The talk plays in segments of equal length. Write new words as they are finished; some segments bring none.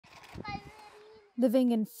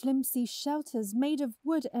living in flimsy shelters made of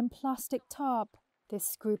wood and plastic tarp.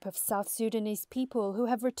 This group of South Sudanese people who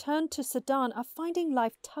have returned to Sudan are finding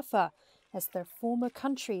life tougher as their former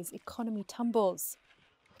country's economy tumbles.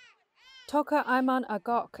 Toka Ayman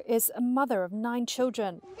Agok is a mother of 9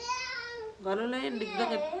 children.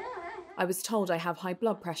 I was told I have high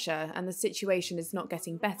blood pressure and the situation is not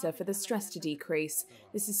getting better for the stress to decrease.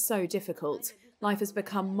 This is so difficult. Life has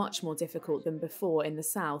become much more difficult than before in the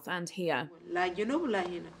south and here.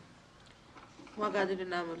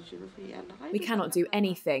 We cannot do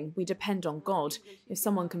anything. We depend on God. If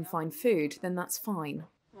someone can find food, then that's fine.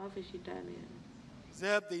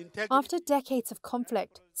 After decades of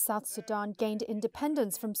conflict, South Sudan gained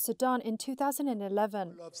independence from Sudan in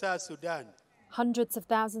 2011. Hundreds of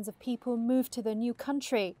thousands of people moved to the new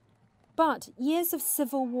country, but years of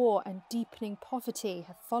civil war and deepening poverty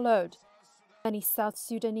have followed. Many South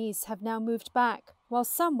Sudanese have now moved back, while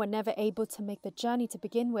some were never able to make the journey to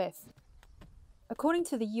begin with. According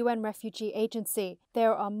to the UN Refugee Agency,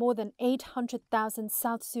 there are more than 800,000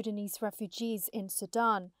 South Sudanese refugees in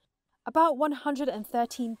Sudan. About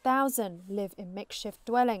 113,000 live in makeshift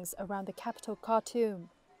dwellings around the capital Khartoum.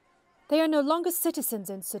 They are no longer citizens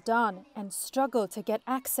in Sudan and struggle to get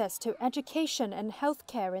access to education and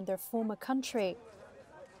healthcare in their former country.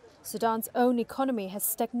 Sudan's own economy has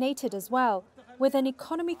stagnated as well, with an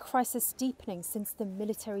economy crisis deepening since the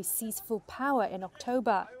military seized full power in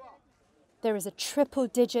October. There is a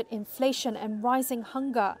triple-digit inflation and rising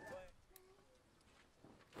hunger.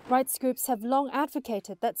 Rights groups have long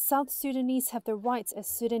advocated that South Sudanese have their rights as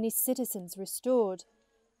Sudanese citizens restored.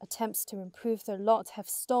 Attempts to improve their lot have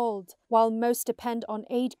stalled, while most depend on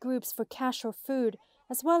aid groups for cash or food,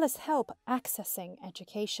 as well as help accessing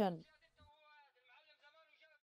education.